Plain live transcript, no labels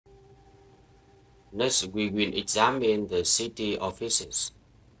Next, we will examine the city offices,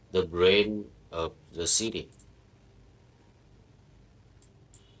 the brain of the city.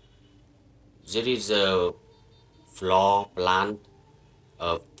 There is a floor plan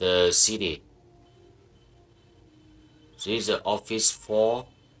of the city. There is an office floor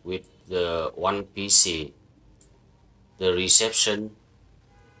with the one PC, the reception,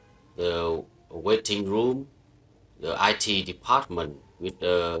 the waiting room, the IT department with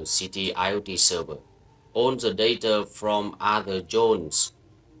the city IoT server. All the data from other zones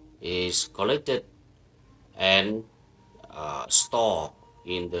is collected and stored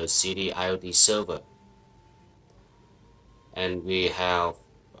in the city IoT server. And we have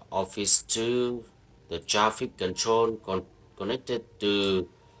Office 2, the traffic control connected to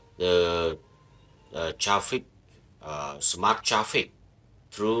the traffic, smart traffic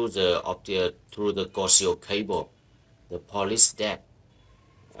through the coaxial cable, the police deck,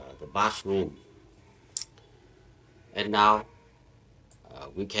 the bathroom. And now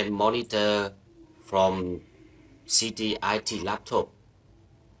we can monitor from city IT laptop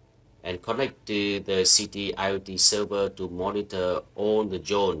and connect to the city IoT server to monitor all the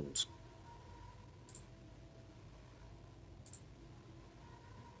zones.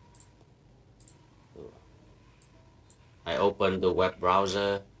 I open the web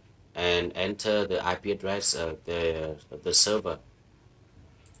browser and enter the IP address of the server.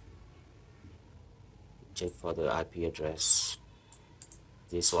 Check for the IP address.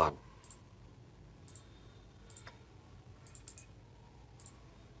 This one.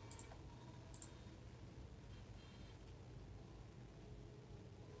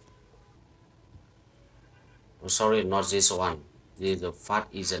 Oh, sorry, not this one. This is the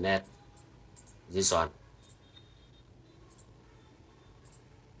Fat Ethernet. This one.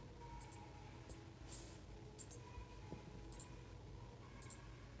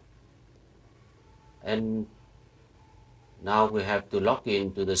 And now we have to log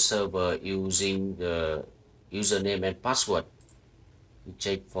into the server using the username and password. We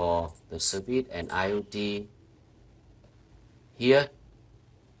check for the service and IoT. Here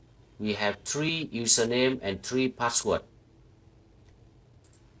we have 3 username and 3 password.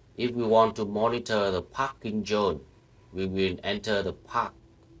 If we want to monitor the parking zone, we will enter the park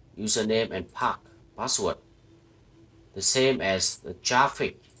username and park password, the same as the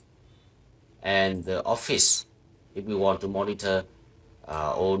traffic and the office. If we want to monitor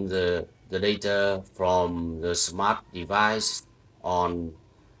all the data from the smart device on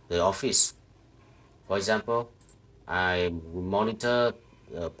the office. For example, I monitor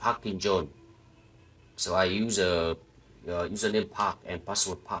the parking zone, so I use a username park and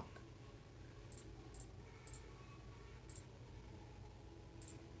password park.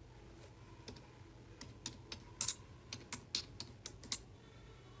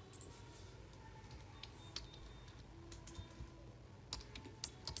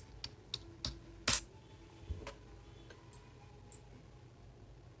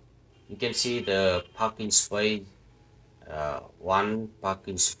 You can see the parking space 1,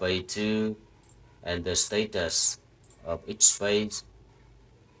 parking space 2, and the status of each space,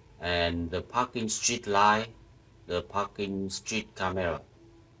 and the parking street light, the parking street camera.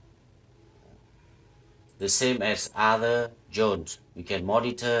 The same as other zones, we can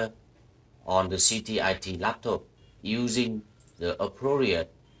monitor on the city IT laptop using the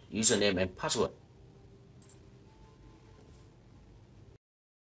appropriate username and password.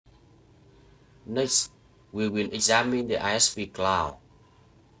 Next, we will examine the ISP cloud.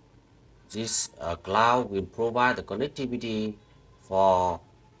 This cloud will provide the connectivity for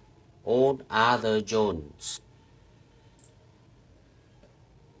all other zones.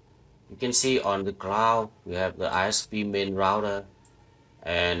 You can see on the cloud, we have the ISP main router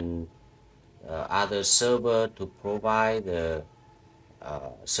and other server to provide the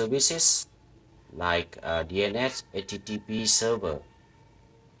services like DNS, HTTP server,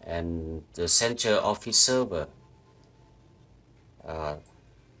 and the central office server.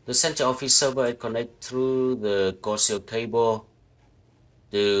 The central office server connects through the coaxial cable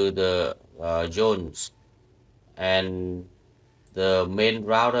to the zones, and the main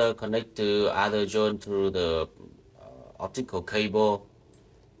router connects to other zone through the optical cable.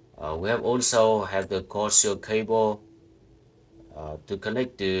 We have also have the coaxial cable to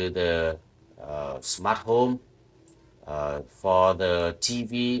connect to the smart home for the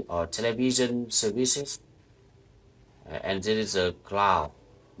TV or television services. And there is a cloud.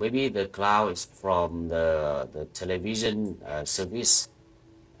 Maybe the cloud is from the television service.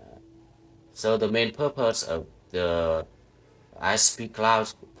 So the main purpose of the ISP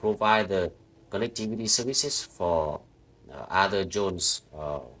clouds provide the connectivity services for other zones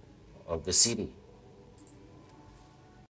of the city.